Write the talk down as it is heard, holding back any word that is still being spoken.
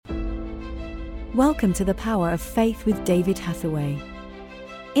Welcome to the Power of Faith with David Hathaway.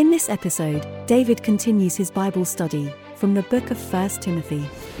 In this episode, David continues his Bible study from the book of 1 Timothy.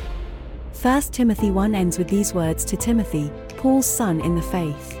 1 Timothy 1 ends with these words to Timothy, Paul's son in the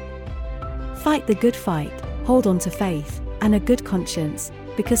faith. Fight the good fight, hold on to faith, and a good conscience,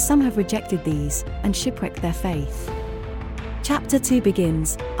 because some have rejected these, and shipwrecked their faith. Chapter 2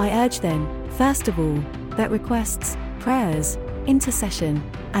 begins, I urge then, first of all, that requests, prayers, intercession,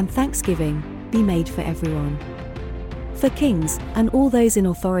 and thanksgiving be made for everyone. For kings, and all those in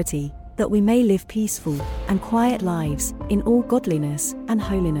authority, that we may live peaceful and quiet lives, in all godliness and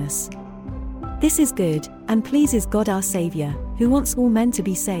holiness. This is good, and pleases God our Saviour, who wants all men to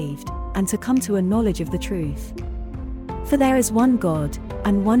be saved, and to come to a knowledge of the truth. For there is one God,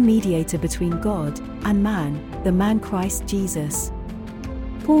 and one mediator between God and man, the man Christ Jesus.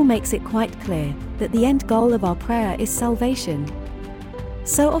 Paul makes it quite clear that the end goal of our prayer is salvation.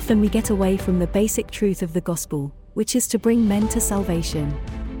 So often we get away from the basic truth of the gospel, which is to bring men to salvation.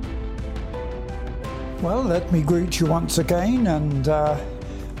 Well, let me greet you once again, and I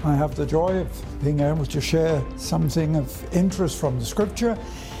have the joy of being able to share something of interest from the scripture.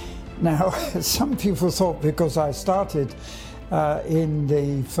 Now, some people thought because I started in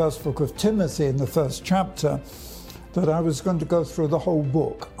the first book of Timothy, in the first chapter, that I was going to go through the whole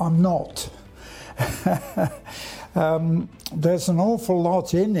book. I'm not. There's an awful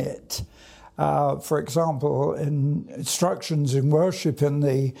lot in it. For example, in instructions in worship in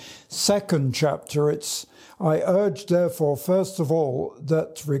the second chapter, it's, I urge therefore, first of all,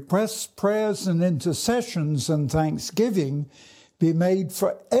 that requests, prayers and intercessions and thanksgiving be made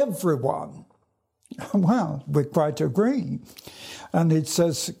for everyone. Well, we quite agree. And it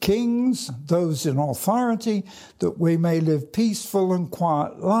says, kings, those in authority, that we may live peaceful and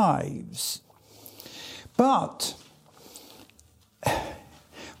quiet lives. But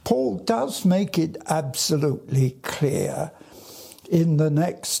Paul does make it absolutely clear in the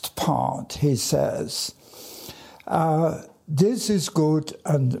next part. He says, this is good,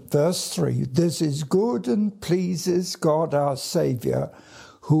 and verse 3, this is good and pleases God our Saviour,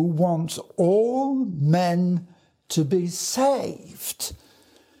 who wants all men to be saved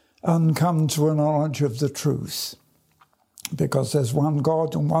and come to a knowledge of the truth. Because there's one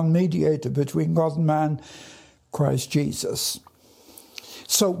God and one mediator between God and man, Christ Jesus.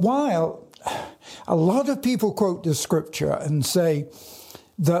 So while a lot of people quote the scripture and say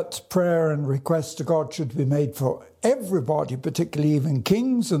that prayer and request to God should be made for everybody, particularly even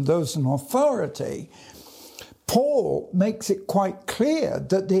kings and those in authority, Paul makes it quite clear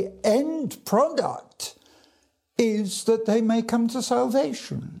that the end product is that they may come to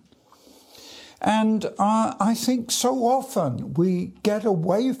salvation. And I think so often we get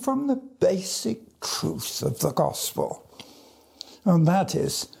away from the basic truth of the gospel, and that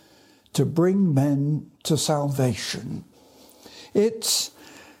is to bring men to salvation. It's,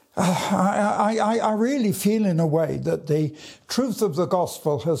 I really feel in a way that the truth of the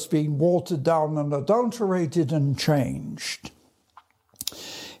gospel has been watered down and adulterated and changed.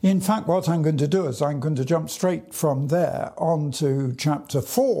 In fact, what I'm going to do is I'm going to jump straight from there on to chapter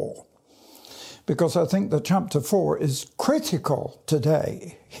 4. Because I think that chapter 4 is critical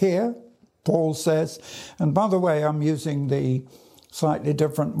today. Here, Paul says, and by the way, I'm using the slightly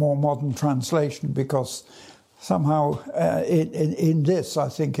different, more modern translation because somehow in this, I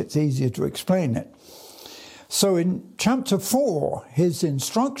think it's easier to explain it. So in chapter 4, his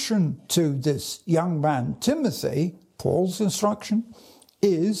instruction to this young man, Timothy, Paul's instruction,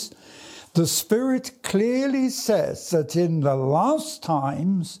 is the Spirit clearly says that in the last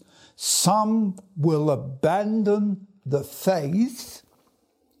times, some will abandon the faith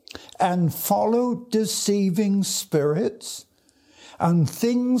and follow deceiving spirits and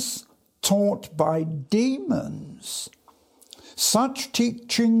things taught by demons. Such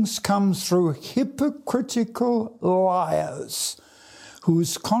teachings come through hypocritical liars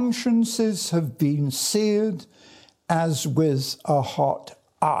whose consciences have been seared as with a hot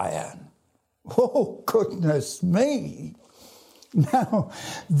iron. Oh, goodness me! Now,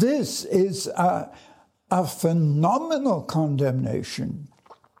 this is a phenomenal condemnation.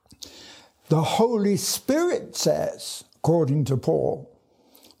 The Holy Spirit says, according to Paul,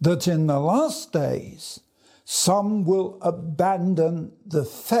 that in the last days some will abandon the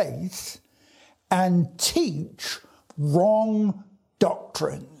faith and teach wrong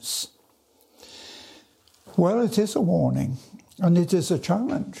doctrines. Well, it is a warning, and it is a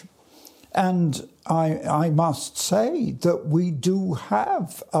challenge. And I must say that we do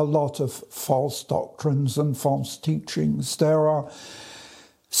have a lot of false doctrines and false teachings. There are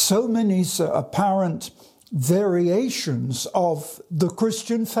so many apparent variations of the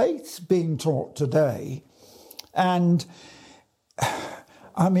Christian faith being taught today. And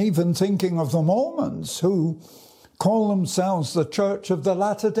I'm even thinking of the Mormons, who call themselves the Church of the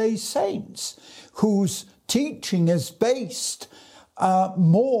Latter-day Saints, whose teaching is based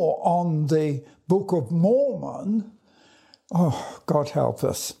more on the Book of Mormon. Oh, God help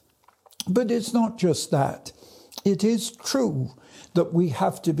us. But it's not just that. It is true that we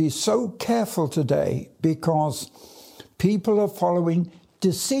have to be so careful today because people are following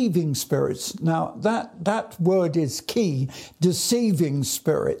deceiving spirits. Now, that word is key, deceiving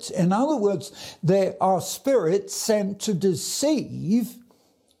spirits. In other words, there are spirits sent to deceive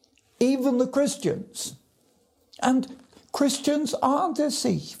even the Christians. And Christians are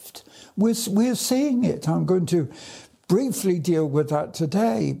deceived. We're seeing it. I'm going to briefly deal with that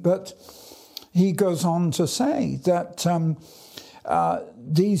today, but he goes on to say that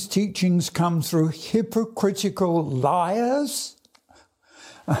these teachings come through hypocritical liars.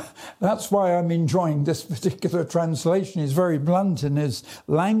 That's why I'm enjoying this particular translation. He's very blunt in his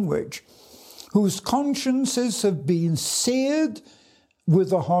language. Whose consciences have been seared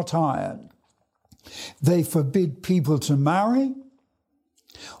with a hot iron. They forbid people to marry,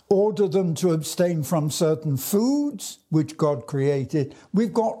 order them to abstain from certain foods which God created.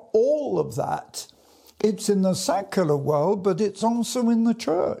 We've got all of that. It's in the secular world, but it's also in the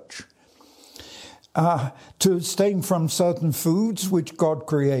church. To abstain from certain foods which God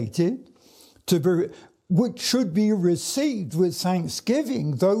created, which should be received with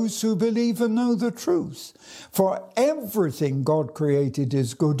thanksgiving, those who believe and know the truth. For everything God created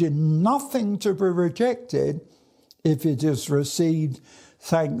is good, and nothing to be rejected if it is received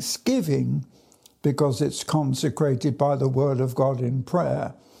thanksgiving, because it's consecrated by the word of God in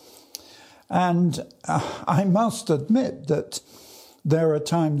prayer. And I must admit that there are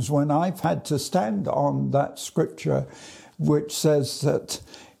times when I've had to stand on that scripture which says that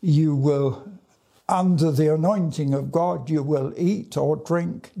you will, under the anointing of God, you will eat or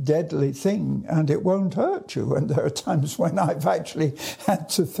drink deadly thing and it won't hurt you. And there are times when I've actually had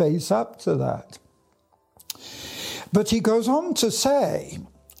to face up to that. But he goes on to say,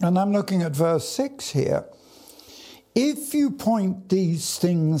 and I'm looking at verse 6 here, if you point these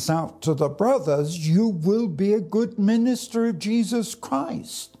things out to the brothers, you will be a good minister of Jesus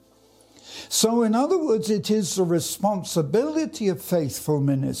Christ. So in other words, it is the responsibility of faithful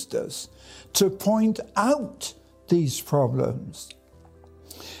ministers to point out these problems.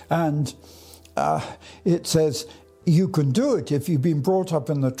 And it says, you can do it if you've been brought up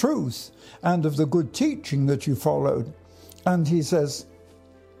in the truth and of the good teaching that you followed. And he says,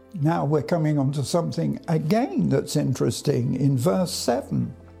 now we're coming on to something again that's interesting in verse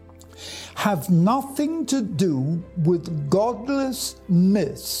 7. Have nothing to do with godless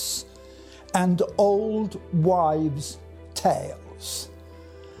myths and old wives' tales.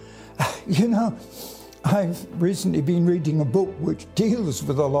 You know, I've recently been reading a book which deals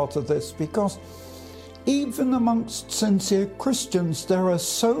with a lot of this, because even amongst sincere Christians, there are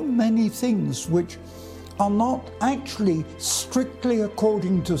so many things which are not actually strictly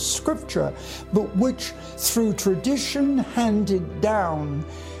according to Scripture, but which through tradition handed down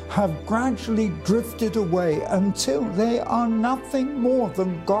have gradually drifted away until they are nothing more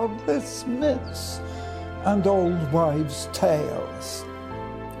than godless myths and old wives' tales.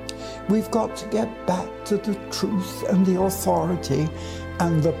 We've got to get back to the truth and the authority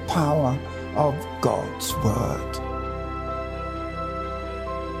and the power of God's Word.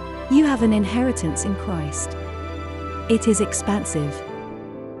 You have an inheritance in Christ. It is expansive,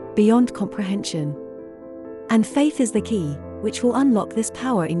 beyond comprehension. And faith is the key, which will unlock this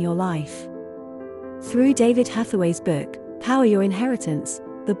power in your life. Through David Hathaway's book, Power Your Inheritance,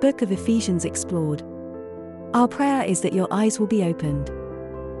 the book of Ephesians explored. Our prayer is that your eyes will be opened,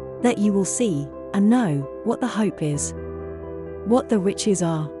 that you will see and know what the hope is, what the riches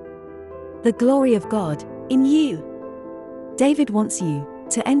are, the glory of God in you. David wants you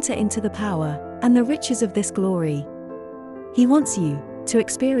to enter into the power and the riches of this glory. He wants you to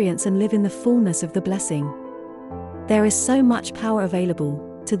experience and live in the fullness of the blessing. There is so much power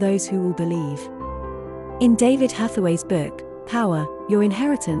available to those who will believe. In David Hathaway's book, Power, Your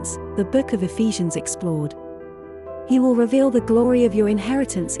Inheritance, the book of Ephesians explored. He will reveal the glory of your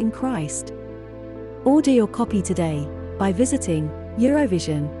inheritance in Christ. Order your copy today by visiting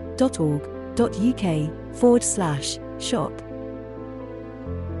eurovision.org.uk/shop.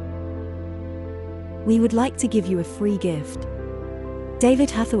 We would like to give you a free gift.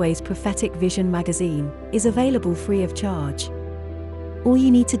 David Hathaway's Prophetic Vision magazine is available free of charge. All you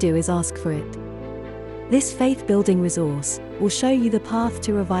need to do is ask for it. This faith-building resource will show you the path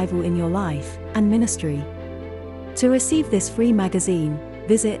to revival in your life and ministry. To receive this free magazine,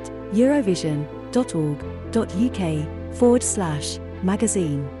 visit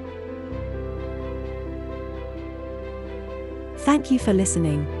eurovision.org.uk/magazine. Thank you for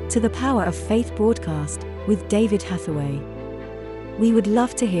listening to the Power of Faith broadcast with David Hathaway. We would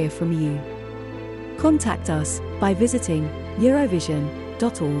love to hear from you. Contact us by visiting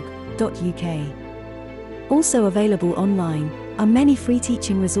eurovision.org.uk. Also available online are many free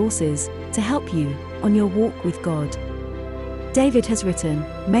teaching resources to help you on your walk with God. David has written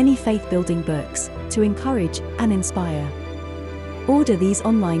many faith-building books to encourage and inspire. Order these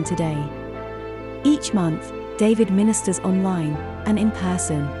online today. Each month, David ministers online and in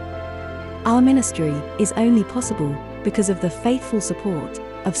person. Our ministry is only possible because of the faithful support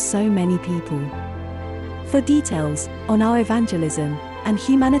of so many people. For details on our evangelism and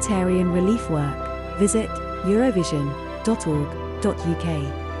humanitarian relief work, visit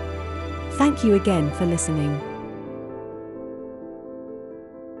eurovision.org.uk. Thank you again for listening.